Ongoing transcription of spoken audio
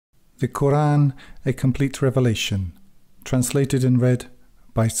The Quran, a complete revelation, translated and read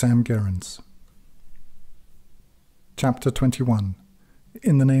by Sam Gerrans. Chapter 21.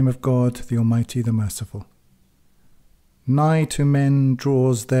 In the name of God, the Almighty, the Merciful. Nigh to men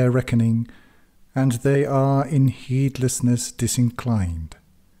draws their reckoning, and they are in heedlessness disinclined.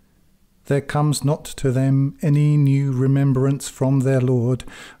 There comes not to them any new remembrance from their Lord,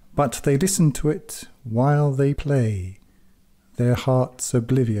 but they listen to it while they play, their hearts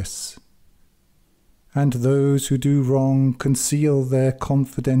oblivious. And those who do wrong conceal their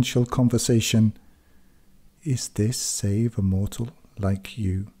confidential conversation. Is this save a mortal like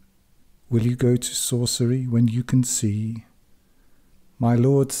you? Will you go to sorcery when you can see? My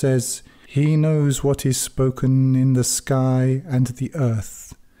Lord says, He knows what is spoken in the sky and the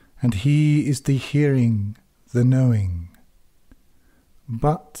earth, and He is the hearing, the knowing.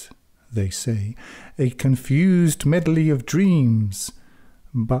 But, they say, a confused medley of dreams.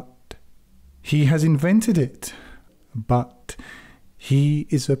 But He has invented it. But He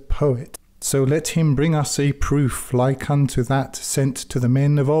is a poet. So let Him bring us a proof like unto that sent to the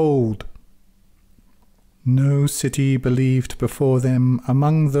men of old. No city believed before them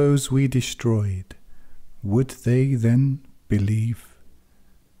among those we destroyed. Would they then believe?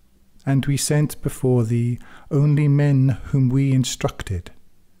 And we sent before thee only men whom we instructed.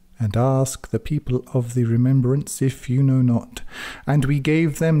 And ask the people of the remembrance if you know not. And we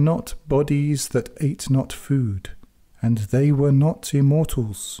gave them not bodies that ate not food, and they were not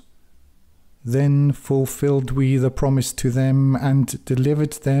immortals. Then fulfilled we the promise to them, and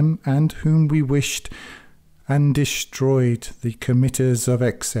delivered them and whom we wished, and destroyed the committers of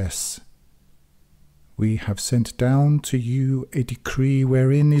excess. We have sent down to you a decree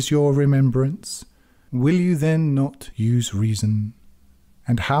wherein is your remembrance. Will you then not use reason?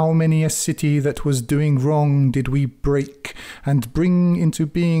 And how many a city that was doing wrong did we break, and bring into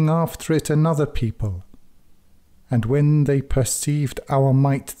being after it another people? And when they perceived our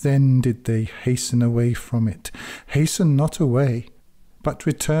might, then did they hasten away from it. Hasten not away, but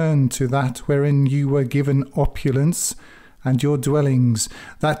return to that wherein you were given opulence, and your dwellings,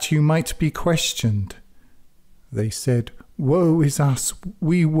 that you might be questioned. They said, Woe is us,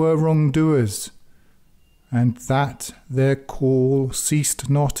 we were wrongdoers. And that their call ceased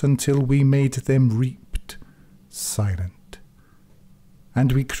not until we made them reaped, silent.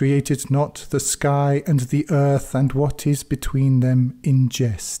 And we created not the sky and the earth and what is between them in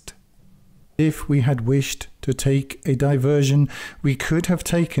jest. If we had wished to take a diversion, we could have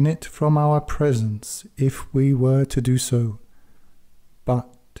taken it from our presence, if we were to do so. But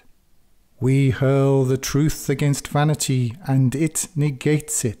we hurl the truth against vanity, and it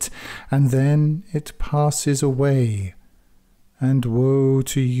negates it, and then it passes away. And woe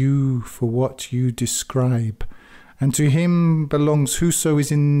to you for what you describe. And to Him belongs whoso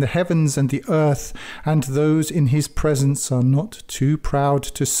is in the heavens and the earth, and those in His presence are not too proud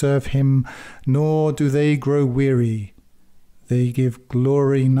to serve Him, nor do they grow weary. They give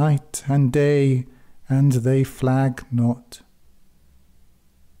glory night and day, and they flag not.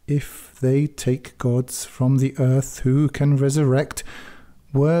 If they take gods from the earth, who can resurrect?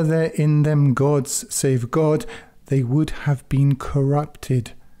 Were there in them gods save God, they would have been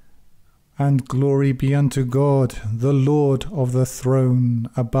corrupted. And glory be unto God, the Lord of the throne,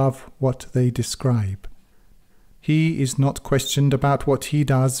 above what they describe. He is not questioned about what He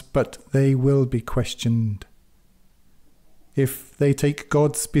does, but they will be questioned. If they take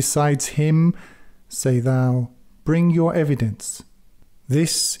gods besides Him, say thou, bring your evidence.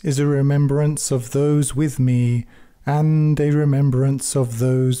 This is a remembrance of those with me, and a remembrance of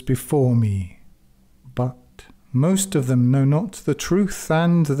those before me. But most of them know not the truth,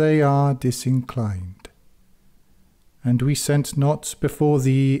 and they are disinclined. And we sent not before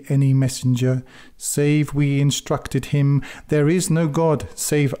thee any messenger, save we instructed him, There is no God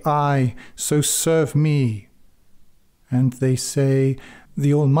save I, so serve me. And they say,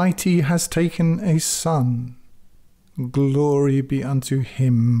 The Almighty has taken a son. Glory be unto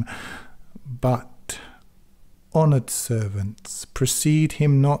Him. But, honoured servants, precede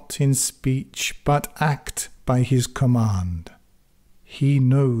Him not in speech, but act by His command. He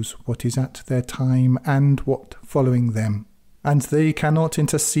knows what is at their time and what following them, and they cannot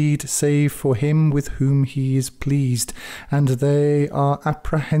intercede save for him with whom He is pleased, and they are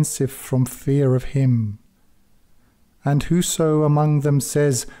apprehensive from fear of Him. And whoso among them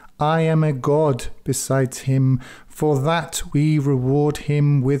says, I am a god besides Him, for that we reward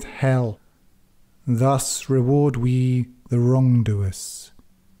him with hell. Thus reward we the wrongdoers.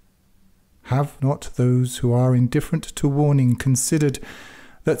 Have not those who are indifferent to warning considered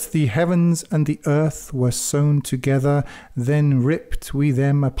that the heavens and the earth were sewn together, then ripped we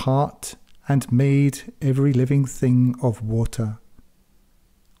them apart, and made every living thing of water.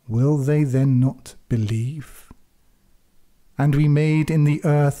 Will they then not believe? And we made in the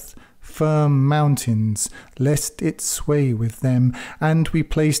earth firm mountains, lest it sway with them, and we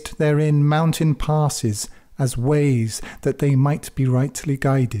placed therein mountain passes as ways, that they might be rightly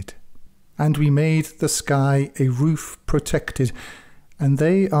guided. And we made the sky a roof protected, and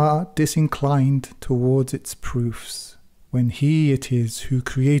they are disinclined towards its proofs, when he it is who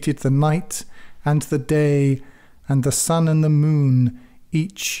created the night and the day, and the sun and the moon,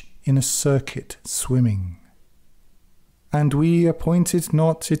 each in a circuit swimming. And we appointed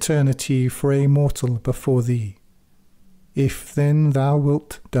not eternity for a mortal before thee. If then thou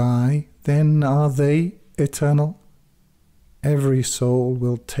wilt die, then are they eternal. Every soul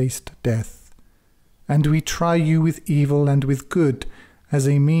will taste death, and we try you with evil and with good as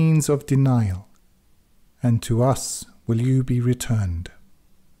a means of denial, and to us will you be returned.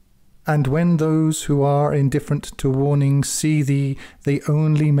 And when those who are indifferent to warning see thee, they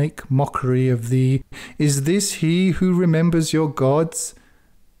only make mockery of thee. Is this he who remembers your gods?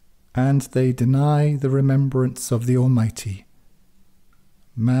 And they deny the remembrance of the Almighty.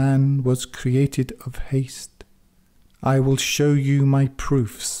 Man was created of haste. I will show you my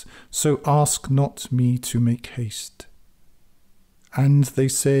proofs, so ask not me to make haste. And they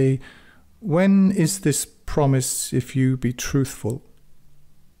say, when is this promise, if you be truthful?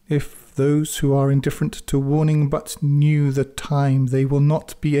 If those who are indifferent to warning but knew the time, they will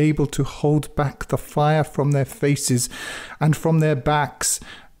not be able to hold back the fire from their faces and from their backs,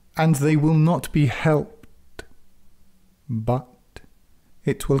 and they will not be helped. But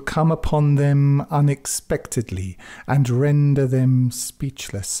it will come upon them unexpectedly and render them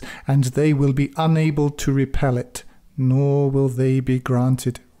speechless, and they will be unable to repel it, nor will they be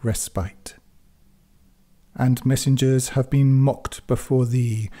granted respite. And messengers have been mocked before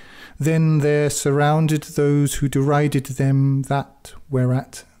thee. Then there surrounded those who derided them that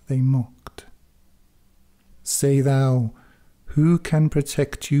whereat they mocked. Say thou, who can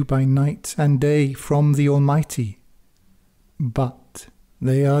protect you by night and day from the Almighty? But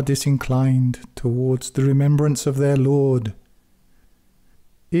they are disinclined towards the remembrance of their Lord.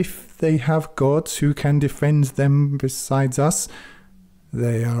 If they have gods who can defend them besides us,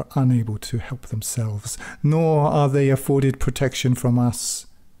 they are unable to help themselves, nor are they afforded protection from us.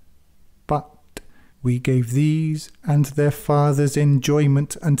 But we gave these and their fathers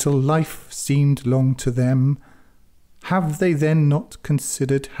enjoyment until life seemed long to them. Have they then not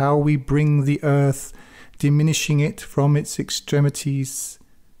considered how we bring the earth, diminishing it from its extremities?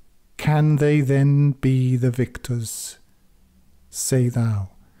 Can they then be the victors? Say thou,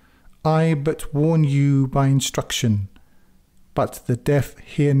 I but warn you by instruction. But the deaf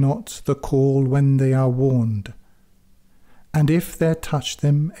hear not the call when they are warned. And if there touch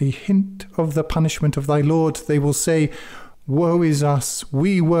them a hint of the punishment of thy Lord, they will say, Woe is us,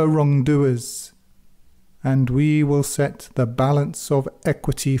 we were wrongdoers. And we will set the balance of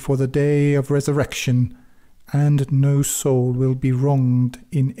equity for the day of resurrection, and no soul will be wronged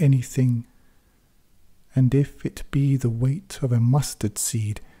in anything. And if it be the weight of a mustard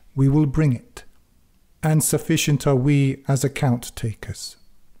seed, we will bring it. And sufficient are we as account takers.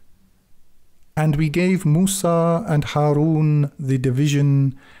 And we gave Musa and Harun the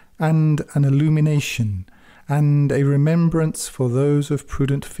division and an illumination, and a remembrance for those of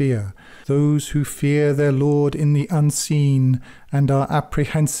prudent fear, those who fear their Lord in the unseen and are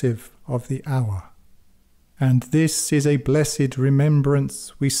apprehensive of the hour. And this is a blessed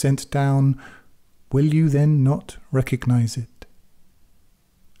remembrance we sent down. Will you then not recognize it?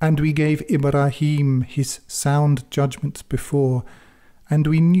 And we gave Ibrahim his sound judgment before, and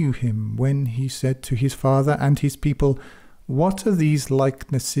we knew him when he said to his father and his people, What are these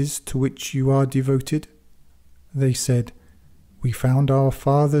likenesses to which you are devoted? They said, We found our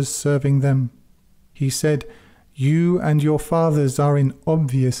fathers serving them. He said, You and your fathers are in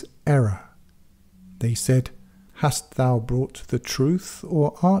obvious error. They said, Hast thou brought the truth,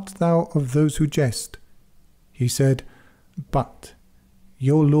 or art thou of those who jest? He said, But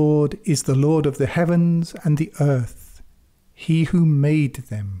your Lord is the Lord of the heavens and the earth, he who made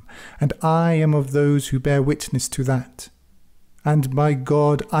them, and I am of those who bear witness to that. And by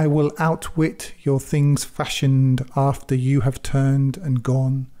God, I will outwit your things fashioned after you have turned and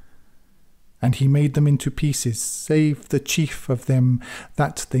gone. And he made them into pieces, save the chief of them,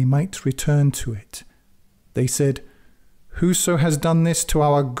 that they might return to it. They said, Whoso has done this to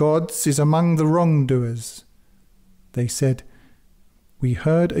our gods is among the wrongdoers. They said, We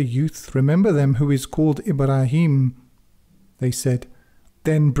heard a youth remember them who is called Ibrahim. They said,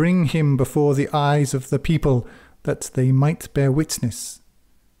 Then bring him before the eyes of the people, that they might bear witness.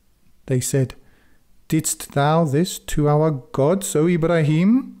 They said, Didst thou this to our gods, O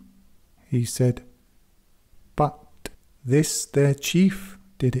Ibrahim? He said, But this their chief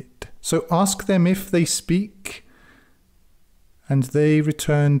did it. So ask them if they speak. And they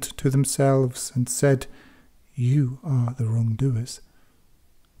returned to themselves and said, You are the wrongdoers.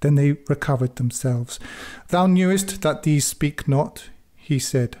 Then they recovered themselves. Thou knewest that these speak not, he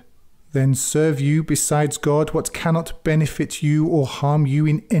said. Then serve you besides God what cannot benefit you or harm you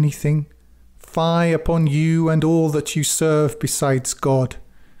in anything? Fie upon you and all that you serve besides God.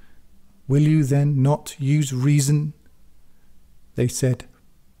 Will you then not use reason? They said,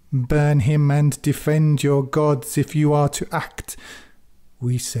 Burn him and defend your gods if you are to act.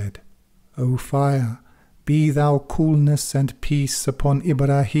 We said, O fire, be thou coolness and peace upon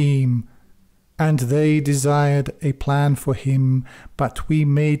Ibrahim. And they desired a plan for him, but we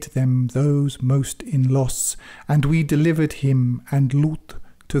made them those most in loss, and we delivered him and Lut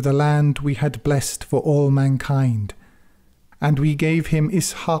to the land we had blessed for all mankind. And we gave him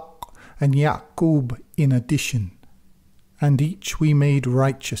Ishaq and Yaqub in addition, and each we made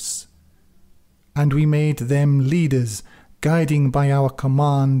righteous. And we made them leaders, guiding by our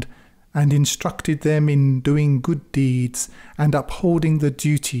command, and instructed them in doing good deeds, and upholding the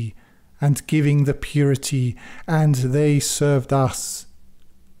duty, and giving the purity, and they served us.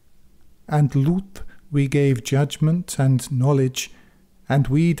 And Lut we gave judgment and knowledge, and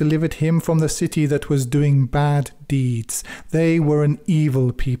we delivered him from the city that was doing bad deeds. They were an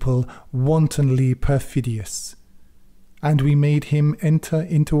evil people, wantonly perfidious. And we made him enter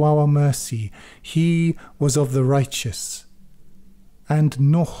into our mercy. He was of the righteous. And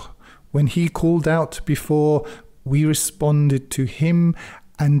Nuh, when he called out before, we responded to him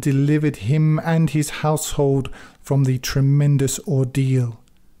and delivered him and his household from the tremendous ordeal.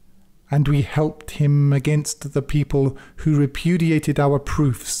 And we helped him against the people who repudiated our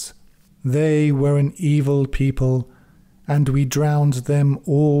proofs. They were an evil people, and we drowned them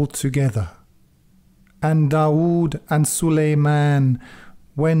all together. And Dawood and Suleiman,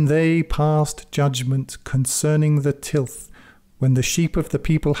 when they passed judgment concerning the tilth, when the sheep of the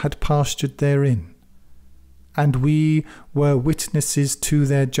people had pastured therein. And we were witnesses to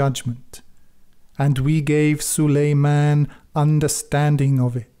their judgment, and we gave Suleiman understanding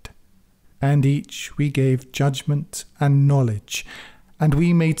of it, and each we gave judgment and knowledge, and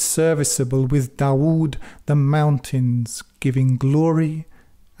we made serviceable with Dawood the mountains, giving glory,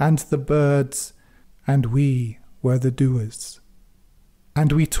 and the birds, and we were the doers.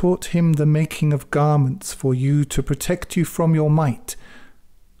 And we taught him the making of garments for you to protect you from your might.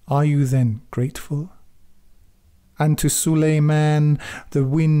 Are you then grateful? And to Suleiman the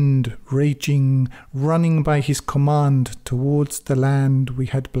wind raging, running by his command towards the land we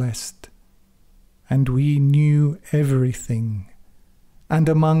had blessed. And we knew everything. And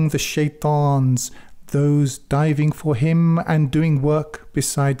among the shaitans, those diving for him and doing work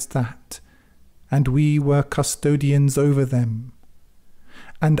besides that. And we were custodians over them.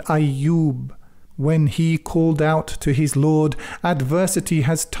 And Ayyub, when he called out to his Lord, adversity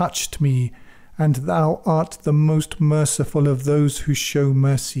has touched me, and thou art the most merciful of those who show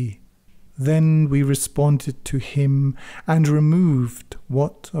mercy. Then we responded to him, and removed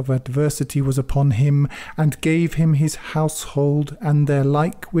what of adversity was upon him, and gave him his household, and their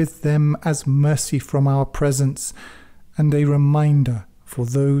like with them as mercy from our presence, and a reminder for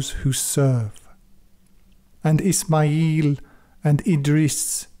those who serve. And Ismail, and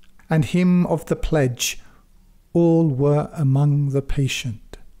Idris, and him of the pledge, all were among the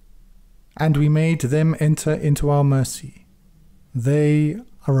patient. And we made them enter into our mercy. They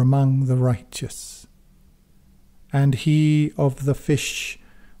are among the righteous. And he of the fish,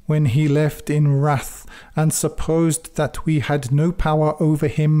 when he left in wrath, and supposed that we had no power over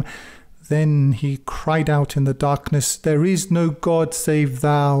him, then he cried out in the darkness, There is no God save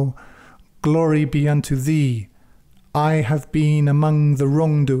thou. Glory be unto thee. I have been among the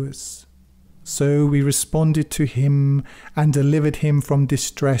wrongdoers. So we responded to him and delivered him from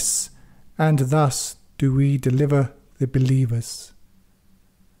distress, and thus do we deliver the believers.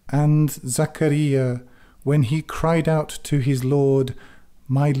 And Zachariah, when he cried out to his Lord,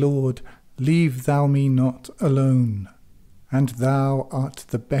 My Lord, leave thou me not alone, and thou art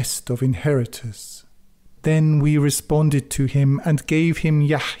the best of inheritors. Then we responded to him and gave him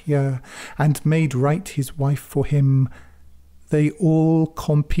Yahya, and made right his wife for him. They all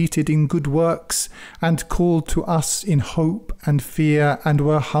competed in good works, and called to us in hope and fear, and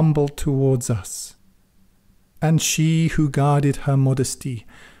were humble towards us. And she who guarded her modesty,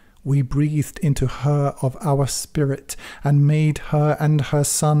 We breathed into her of our spirit, and made her and her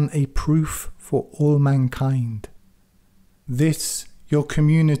Son a proof for all mankind. This, your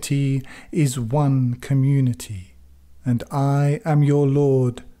community, is one community, and I am your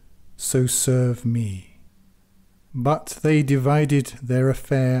Lord, so serve me. But they divided their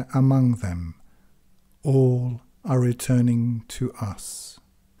affair among them. All are returning to us.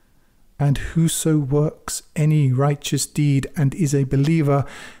 And whoso works any righteous deed and is a believer,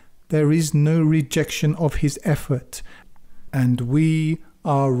 there is no rejection of his effort, and we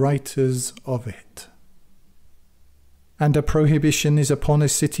are writers of it. And a prohibition is upon a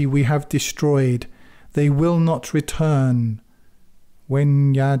city we have destroyed. They will not return.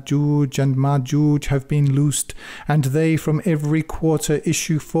 When Ya'juj and Ma'juj have been loosed, and they from every quarter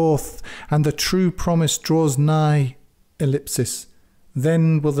issue forth, and the true promise draws nigh,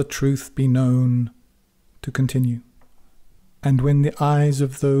 then will the truth be known. To continue. And when the eyes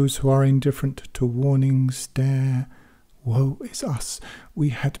of those who are indifferent to warning stare, woe is us, we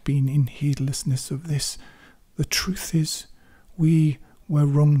had been in heedlessness of this. The truth is, we were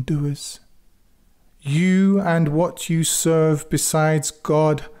wrongdoers. You and what you serve besides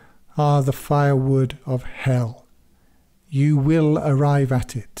God are the firewood of hell. You will arrive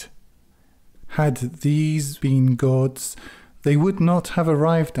at it. Had these been gods, they would not have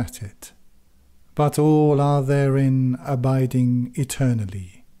arrived at it. But all are therein abiding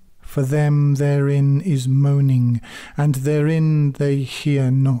eternally. For them therein is moaning, and therein they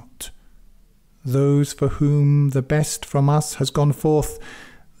hear not. Those for whom the best from us has gone forth,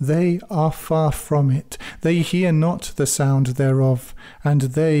 they are far from it. They hear not the sound thereof, and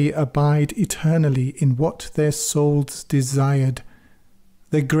they abide eternally in what their souls desired.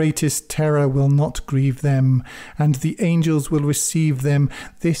 The greatest terror will not grieve them, and the angels will receive them.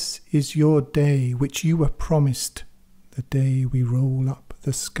 This is your day which you were promised, the day we roll up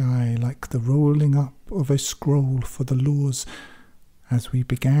the sky like the rolling up of a scroll for the laws. As we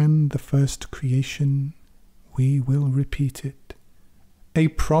began the first creation, we will repeat it. A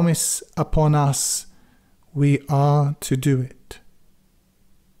promise upon us, we are to do it.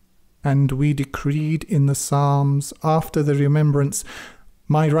 And we decreed in the Psalms, after the remembrance,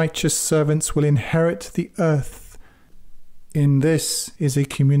 my righteous servants will inherit the earth. In this is a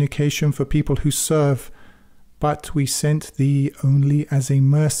communication for people who serve, but we sent thee only as a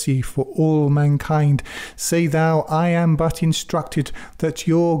mercy for all mankind. Say thou, I am but instructed that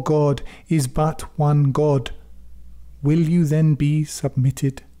your God is but one God. Will you then be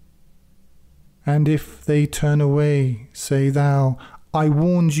submitted? And if they turn away, say thou, I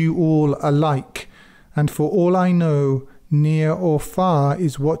warned you all alike, and for all I know, near or far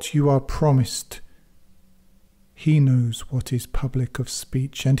is what you are promised. He knows what is public of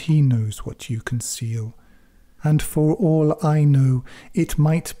speech, and he knows what you conceal. And for all I know, it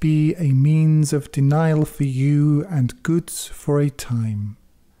might be a means of denial for you and goods for a time.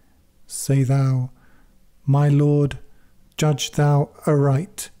 Say thou, my Lord, judge thou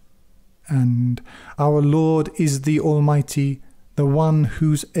aright. And our Lord is the Almighty, the one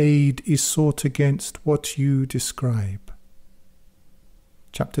whose aid is sought against what you describe.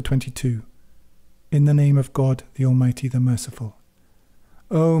 Chapter 22. In the name of God, the Almighty, the Merciful.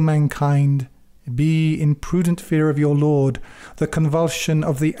 O mankind, be in prudent fear of your Lord. The convulsion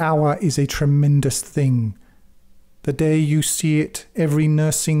of the hour is a tremendous thing. The day you see it, every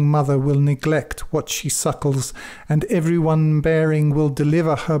nursing mother will neglect what she suckles, and every one bearing will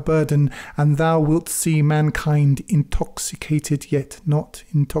deliver her burden, and thou wilt see mankind intoxicated yet not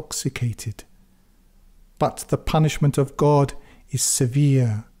intoxicated. But the punishment of God is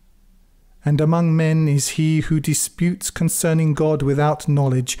severe, and among men is he who disputes concerning God without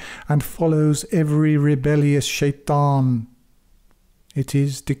knowledge, and follows every rebellious shaitan. It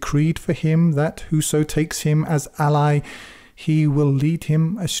is decreed for him that whoso takes him as ally, he will lead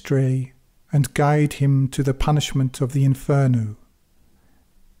him astray, and guide him to the punishment of the inferno.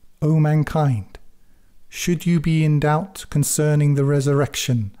 O mankind, should you be in doubt concerning the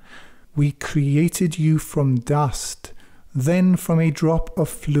resurrection, we created you from dust, then from a drop of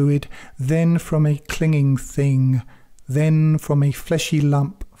fluid, then from a clinging thing, then from a fleshy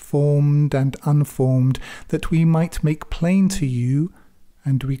lump formed and unformed, that we might make plain to you,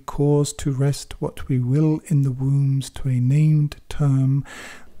 and we cause to rest what we will in the wombs to a named term.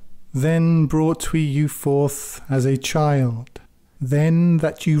 Then brought we you forth as a child, then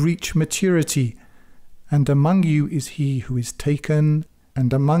that you reach maturity, and among you is he who is taken,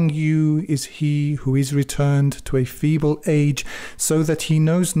 and among you is he who is returned to a feeble age, so that he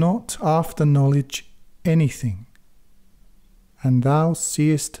knows not after knowledge anything. And thou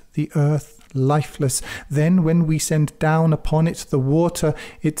seest the earth lifeless. Then when we send down upon it the water,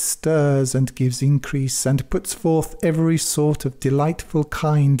 it stirs and gives increase, and puts forth every sort of delightful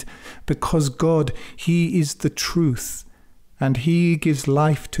kind, because God, he is the truth, and he gives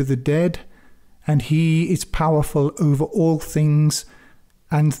life to the dead, and he is powerful over all things,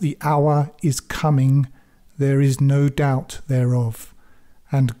 and the hour is coming, there is no doubt thereof,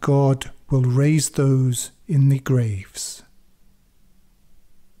 and God will raise those in the graves.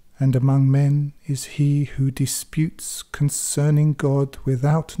 And among men is he who disputes concerning God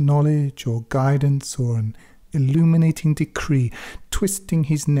without knowledge or guidance or an illuminating decree, twisting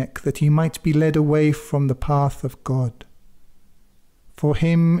his neck that he might be led away from the path of God. For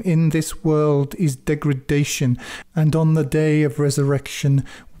him in this world is degradation, and on the day of resurrection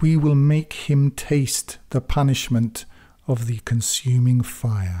we will make him taste the punishment of the consuming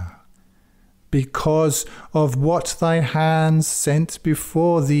fire. Because of what thy hands sent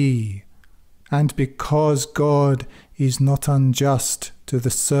before thee, and because God is not unjust to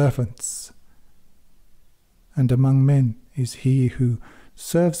the servants. And among men is he who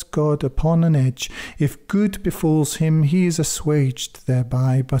serves God upon an edge. If good befalls him, he is assuaged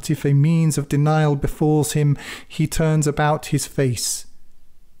thereby, but if a means of denial befalls him, he turns about his face.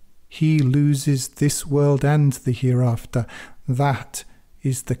 He loses this world and the hereafter. That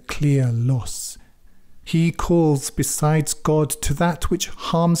is the clear loss. He calls besides God to that which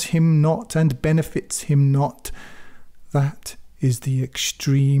harms him not and benefits him not. That is the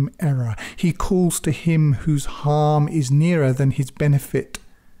extreme error. He calls to him whose harm is nearer than his benefit.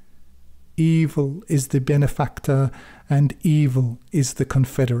 Evil is the benefactor, and evil is the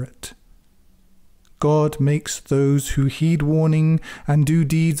confederate. God makes those who heed warning and do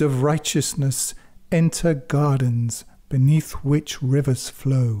deeds of righteousness enter gardens beneath which rivers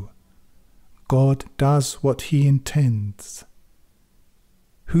flow. God does what he intends.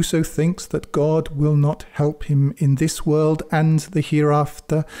 Whoso thinks that God will not help him in this world and the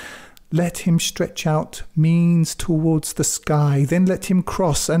hereafter, let him stretch out means towards the sky, then let him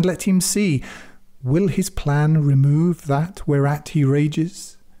cross and let him see. Will his plan remove that whereat he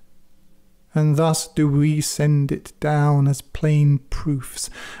rages? And thus do we send it down as plain proofs,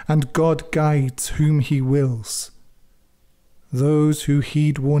 and God guides whom he wills. Those who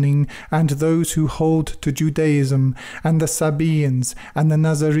heed warning, and those who hold to Judaism, and the Sabaeans, and the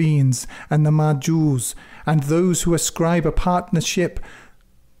Nazarenes, and the Majus, and those who ascribe a partnership,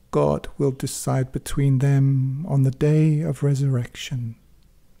 God will decide between them on the day of resurrection.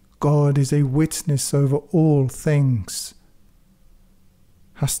 God is a witness over all things.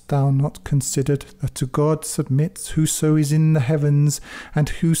 Hast thou not considered that to God submits whoso is in the heavens, and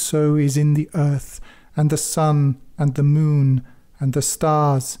whoso is in the earth, and the sun, and the moon, and the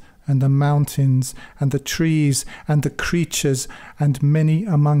stars, and the mountains, and the trees, and the creatures, and many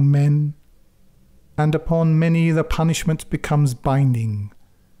among men? And upon many the punishment becomes binding.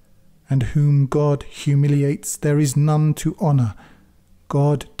 And whom God humiliates, there is none to honour.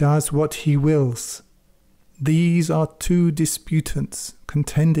 God does what he wills. These are two disputants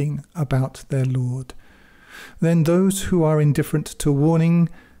contending about their Lord. Then those who are indifferent to warning,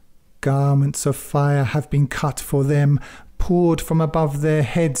 garments of fire have been cut for them. Poured from above their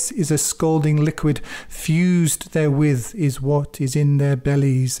heads is a scalding liquid. Fused therewith is what is in their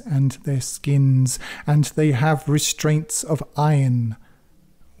bellies and their skins, and they have restraints of iron.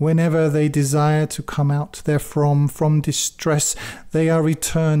 Whenever they desire to come out therefrom from distress, they are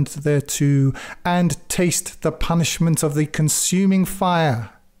returned thereto, and taste the punishment of the consuming fire.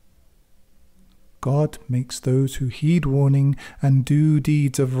 God makes those who heed warning and do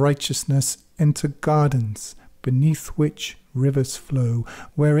deeds of righteousness enter gardens, beneath which rivers flow,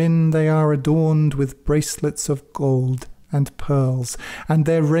 wherein they are adorned with bracelets of gold and pearls, and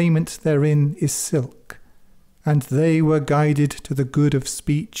their raiment therein is silk. And they were guided to the good of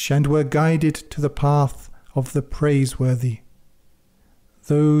speech, and were guided to the path of the praiseworthy.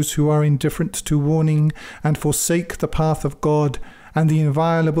 Those who are indifferent to warning, and forsake the path of God, and the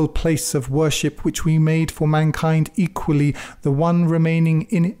inviolable place of worship which we made for mankind equally, the one remaining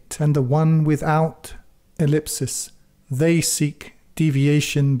in it and the one without, ellipsis, they seek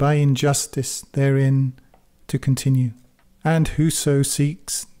deviation by injustice therein to continue. And whoso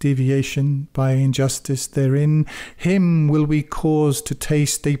seeks deviation by injustice therein, him will we cause to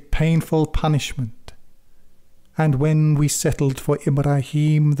taste a painful punishment. And when we settled for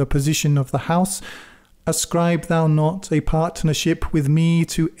Ibrahim the position of the house, ascribe thou not a partnership with me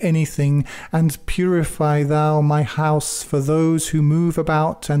to anything, and purify thou my house for those who move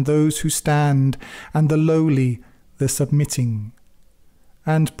about and those who stand, and the lowly, the submitting.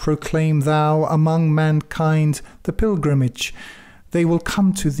 And proclaim thou among mankind the pilgrimage, They will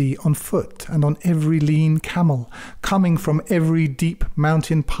come to thee on foot and on every lean camel, coming from every deep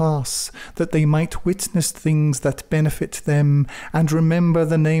mountain pass, that they might witness things that benefit them, and remember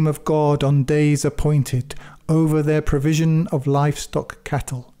the name of God on days appointed, over their provision of livestock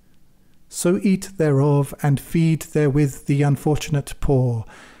cattle. So eat thereof, and feed therewith the unfortunate poor.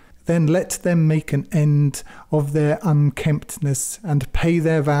 Then let them make an end of their unkemptness, and pay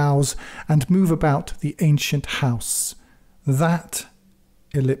their vows, and move about the ancient house. That,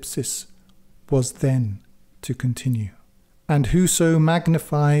 was then to continue. And whoso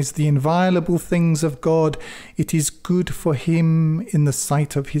magnifies the inviolable things of God, it is good for him in the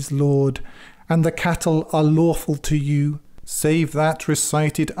sight of his Lord, and the cattle are lawful to you, save that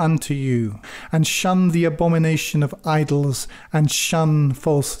recited unto you, and shun the abomination of idols, and shun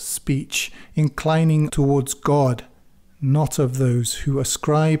false speech, inclining towards God, not of those who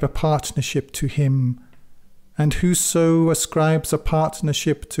ascribe a partnership to him. And whoso ascribes a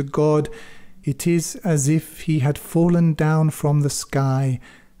partnership to God, it is as if he had fallen down from the sky,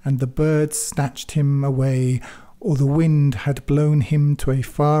 and the birds snatched him away, or the wind had blown him to a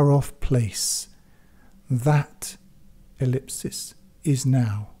far-off place. That, is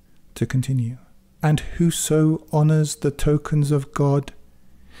now to continue. And whoso honours the tokens of God,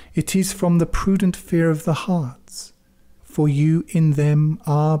 it is from the prudent fear of the hearts, for you in them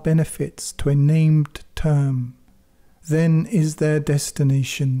are benefits to a named term. Then is their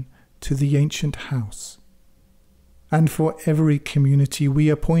destination to the ancient house. And for every community we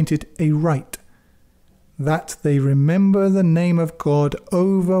appointed a rite, that they remember the name of God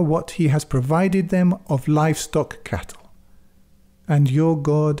over what he has provided them of livestock cattle. And your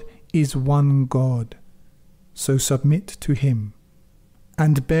God is one God, so submit to him.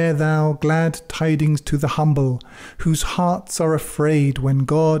 And bear thou glad tidings to the humble, whose hearts are afraid when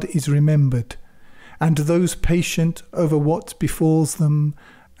God is remembered, and those patient over what befalls them,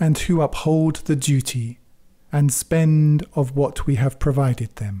 and who uphold the duty, and spend of what we have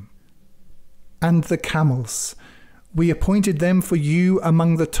provided them. And the camels, we appointed them for you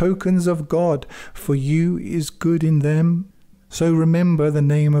among the tokens of God, for you is good in them. So remember the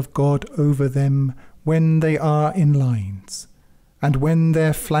name of God over them when they are in lines. And when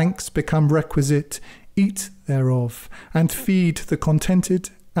their flanks become requisite, eat thereof, and feed the contented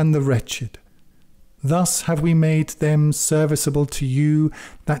and the wretched. Thus have we made them serviceable to you,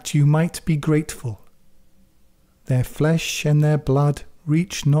 that you might be grateful. Their flesh and their blood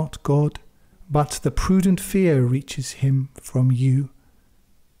reach not God, but the prudent fear reaches him from you.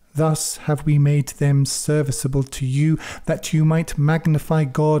 Thus have we made them serviceable to you, that you might magnify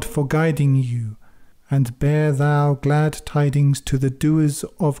God for guiding you, and bear thou glad tidings to the doers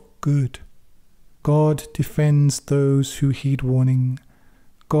of good. God defends those who heed warning.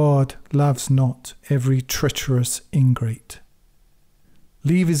 God loves not every treacherous ingrate.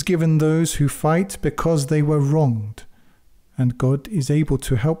 Leave is given those who fight because they were wronged, and God is able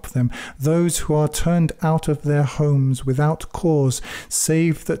to help them, those who are turned out of their homes without cause,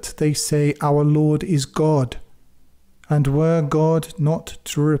 save that they say, Our Lord is God. And were God not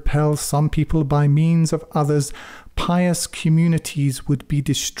to repel some people by means of others, pious communities would be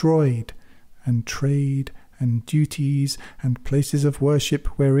destroyed, and trade and duties and places of worship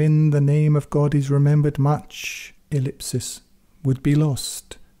wherein the name of God is remembered much, would be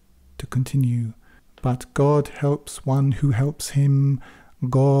lost. To continue. But God helps one who helps him.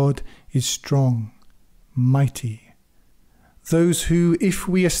 God is strong, mighty. Those who, if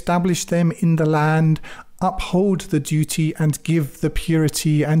we establish them in the land, uphold the duty and give the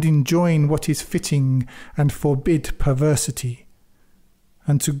purity and enjoin what is fitting and forbid perversity.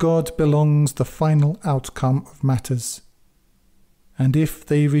 And to God belongs the final outcome of matters. And if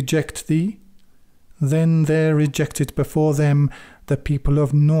they reject thee, then there rejected before them the people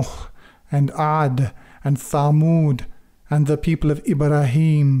of Nuh, and Ad, and Thamud, and the people of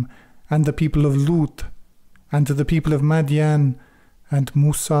Ibrahim, and the people of Lut, and the people of Madian, and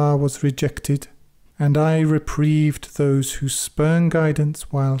Musa was rejected, and I reprieved those who spurn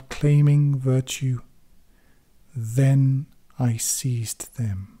guidance while claiming virtue. Then I seized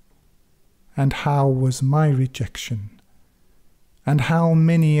them. And how was my rejection? And how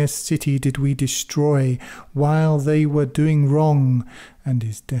many a city did we destroy while they were doing wrong, and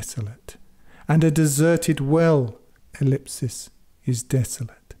is desolate? And a deserted well, is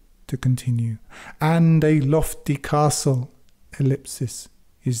desolate. To continue. And a lofty castle,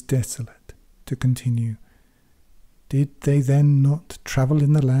 is desolate. To continue. Did they then not travel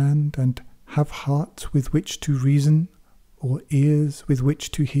in the land, and have hearts with which to reason, or ears with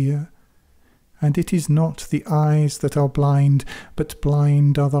which to hear? And it is not the eyes that are blind, but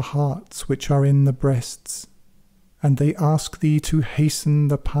blind are the hearts which are in the breasts. and they ask thee to hasten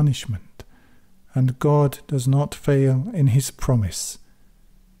the punishment, and God does not fail in his promise.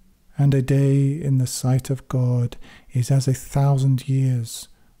 And a day in the sight of God is as 1,000 years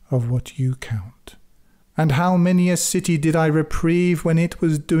of what you count. And how many a city did I reprieve when it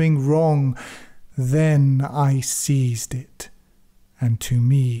was doing wrong? Then I seized it, and to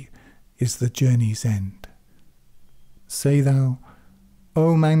me is the journey's end. Say thou,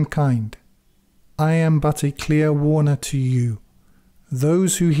 O mankind, I am but a clear warner to you.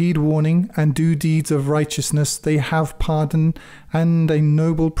 Those who heed warning and do deeds of righteousness, they have pardon and a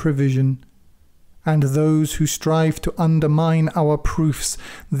noble provision. And those who strive to undermine our proofs,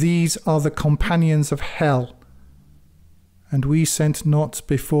 these are the companions of hell. And we sent not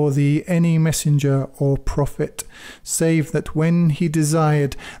before thee any messenger or prophet, save that when he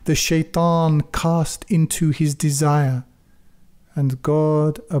desired, the Shaitan cast into his desire. And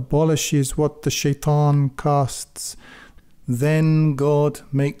God abolishes what the Shaitan casts. Then God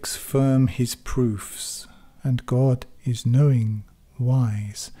makes firm his proofs, and God is knowing,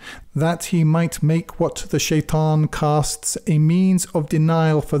 wise, that he might make what the Shaitan casts a means of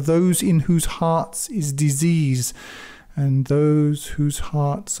denial for those in whose hearts is disease, and those whose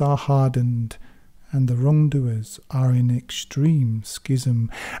hearts are hardened, and the wrongdoers are in extreme schism,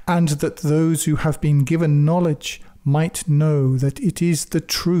 and that those who have been given knowledge might know that it is the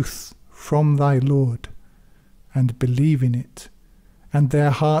truth from thy Lord, and believe in it, and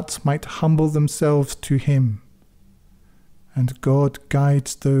their hearts might humble themselves to him. And God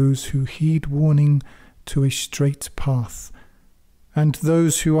guides those who heed warning to a straight path, and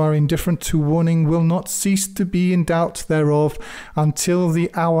those who are indifferent to warning will not cease to be in doubt thereof until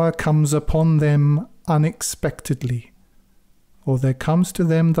the hour comes upon them unexpectedly, or there comes to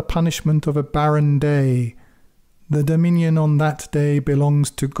them the punishment of a barren day. The dominion on that day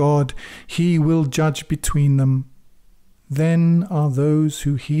belongs to God. He will judge between them. Then are those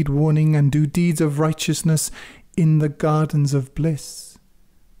who heed warning and do deeds of righteousness in the gardens of bliss.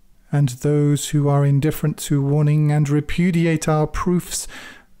 And those who are indifferent to warning and repudiate our proofs,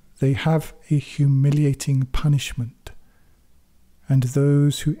 they have a humiliating punishment. And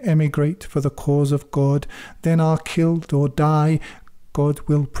those who emigrate for the cause of God, then are killed or die, God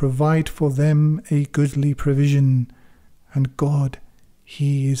will provide for them a goodly provision, and God,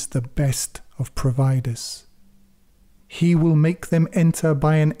 he is the best of providers. He will make them enter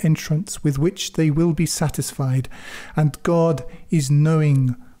by an entrance with which they will be satisfied, and God is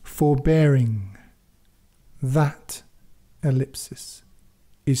knowing, forbearing. That, ellipsis,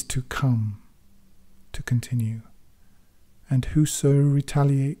 is to come, to continue. And whoso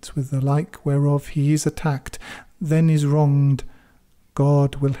retaliates with the like whereof he is attacked, then is wronged,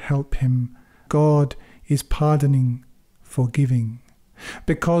 God will help him. God is pardoning, forgiving.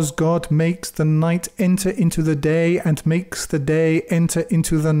 Because God makes the night enter into the day and makes the day enter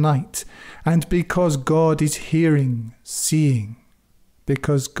into the night. And because God is hearing, seeing.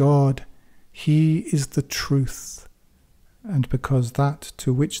 Because God, he is the truth. And because that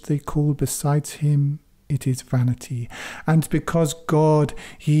to which they call besides him, it is vanity. And because God,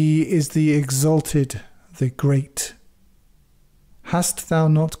 he is the exalted, the great. Hast thou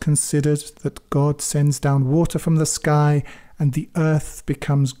not considered that God sends down water from the sky, and the earth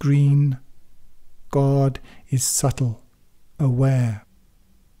becomes green? God is subtle, aware.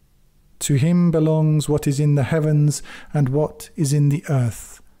 To him belongs what is in the heavens and what is in the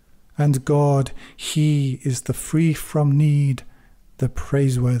earth. And God, he is the free from need, the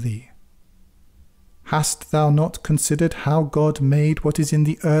praiseworthy. Hast thou not considered how God made what is in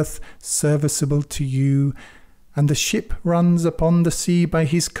the earth serviceable to you? And the ship runs upon the sea by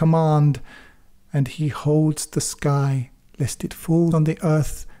his command, and he holds the sky, lest it fall on the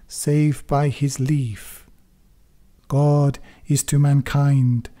earth, save by his leave. God is to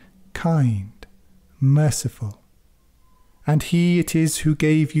mankind kind, merciful. And he it is who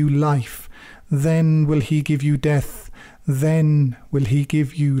gave you life, then will he give you death, then will he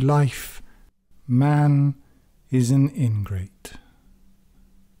give you life. Man is an ingrate.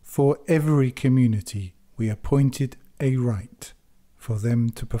 For every community we appointed a rite for them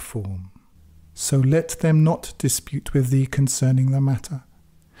to perform. So let them not dispute with thee concerning the matter.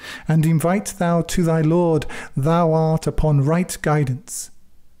 And invite thou to thy Lord, thou art upon right guidance.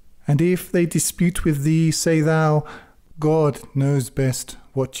 And if they dispute with thee, say thou, God knows best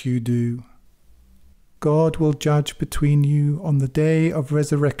what you do. God will judge between you on the day of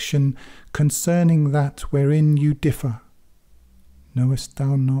resurrection concerning that wherein you differ. Knowest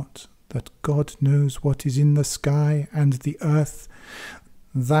thou not that God knows what is in the sky and the earth?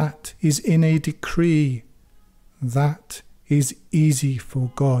 That is in a decree. That is easy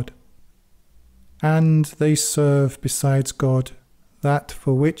for God. and they serve besides God that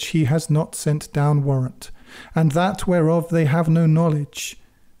for which he has not sent down warrant, and that whereof they have no knowledge,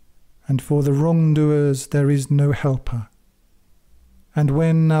 and for the wrongdoers there is no helper. And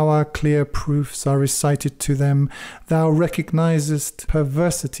when our clear proofs are recited to them, thou recognizest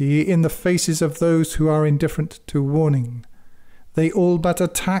perversity in the faces of those who are indifferent to warning. They all but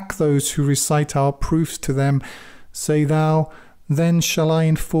attack those who recite our proofs to them. Say thou, then shall I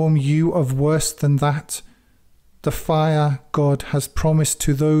inform you of worse than that? The fire God has promised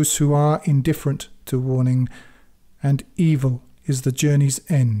to those who are indifferent to warning, and evil is the journey's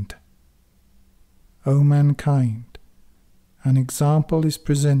end. O mankind, an example is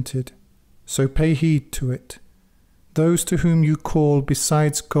presented, so pay heed to it. Those to whom you call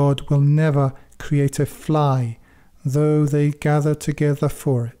besides God will never create a fly, though they gather together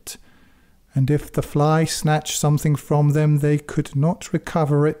for it. And if the fly snatch something from them, they could not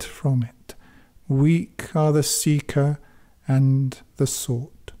recover it from it. Weak are the seeker and the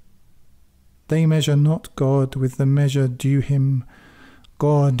sought. They measure not God with the measure due him.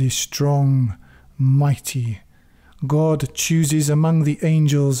 God is strong, mighty. God chooses among the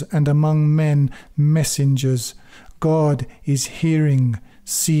angels and among men messengers. God is hearing,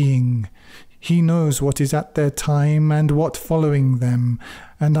 seeing. He knows what is at their time and what following them,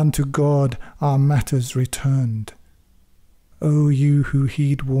 and unto God are matters returned. O you who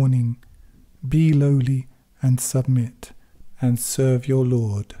heed warning, be lowly and submit, and serve your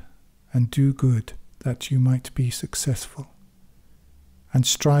Lord, and do good that you might be successful. And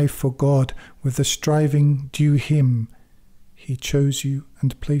strive for God with the striving due him. He chose you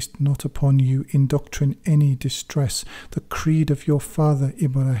and placed not upon you in doctrine any distress. The creed of your father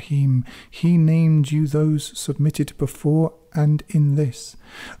Ibrahim, he named you those submitted before and in this,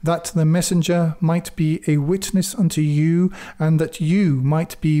 that the messenger might be a witness unto you, and that you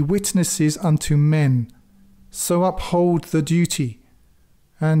might be witnesses unto men. So uphold the duty,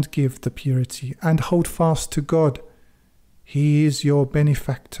 and give the purity, and hold fast to God. He is your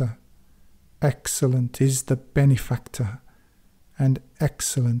benefactor. Excellent is the benefactor, and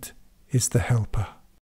excellent is the helper.